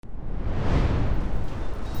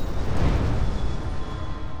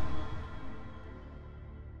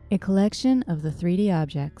A collection of the 3D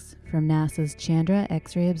objects from NASA's Chandra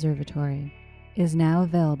X-ray Observatory is now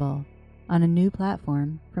available on a new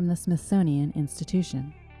platform from the Smithsonian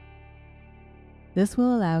Institution. This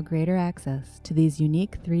will allow greater access to these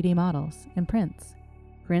unique 3D models and prints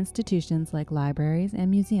for institutions like libraries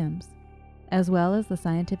and museums, as well as the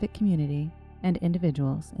scientific community and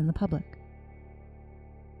individuals in the public.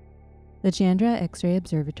 The Chandra X-ray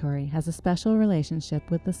Observatory has a special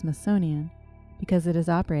relationship with the Smithsonian because it is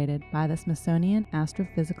operated by the Smithsonian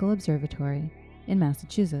Astrophysical Observatory in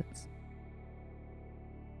Massachusetts.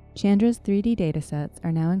 Chandra's 3D datasets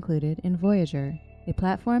are now included in Voyager, a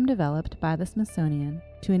platform developed by the Smithsonian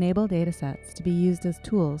to enable datasets to be used as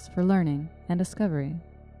tools for learning and discovery.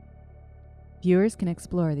 Viewers can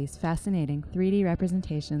explore these fascinating 3D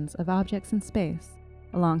representations of objects in space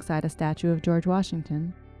alongside a statue of George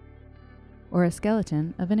Washington or a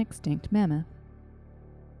skeleton of an extinct mammoth.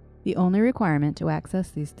 The only requirement to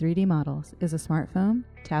access these 3D models is a smartphone,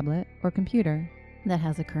 tablet, or computer that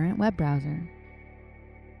has a current web browser.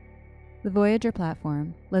 The Voyager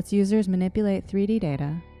platform lets users manipulate 3D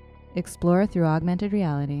data, explore through augmented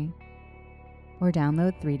reality, or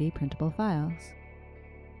download 3D printable files.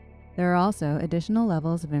 There are also additional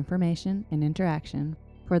levels of information and interaction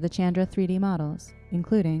for the Chandra 3D models,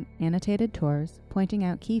 including annotated tours pointing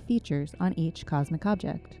out key features on each cosmic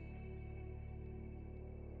object.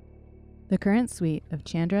 The current suite of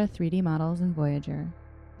Chandra 3D models in Voyager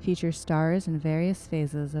features stars in various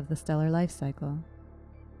phases of the stellar life cycle.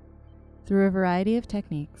 Through a variety of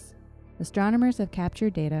techniques, astronomers have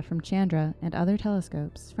captured data from Chandra and other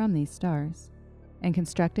telescopes from these stars, and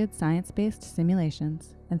constructed science-based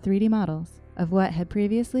simulations and 3D models of what had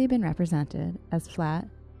previously been represented as flat,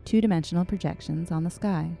 two-dimensional projections on the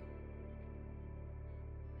sky.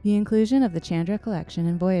 The inclusion of the Chandra collection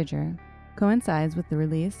in Voyager coincides with the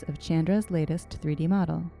release of Chandra's latest 3D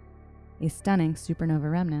model, a stunning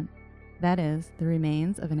supernova remnant, that is, the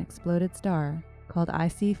remains of an exploded star called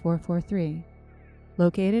IC443,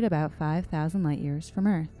 located about 5,000 light-years from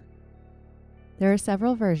Earth. There are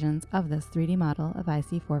several versions of this 3D model of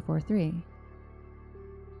IC443.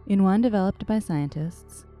 In one developed by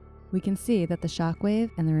scientists, we can see that the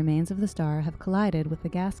shockwave and the remains of the star have collided with the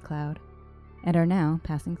gas cloud and are now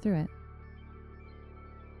passing through it.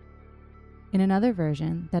 In another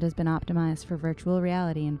version that has been optimized for virtual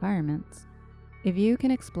reality environments, a view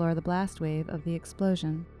can explore the blast wave of the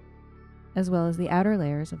explosion, as well as the outer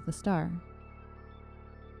layers of the star.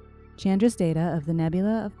 Chandra's data of the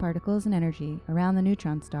nebula of particles and energy around the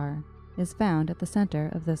neutron star is found at the center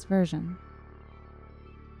of this version.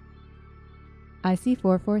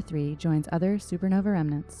 IC443 joins other supernova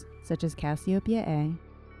remnants such as Cassiopeia A,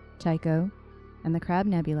 Tycho, and the Crab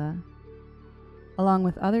Nebula, along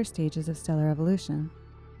with other stages of stellar evolution,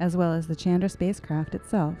 as well as the Chandra spacecraft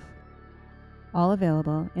itself, all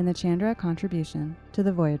available in the Chandra contribution to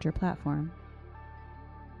the Voyager platform.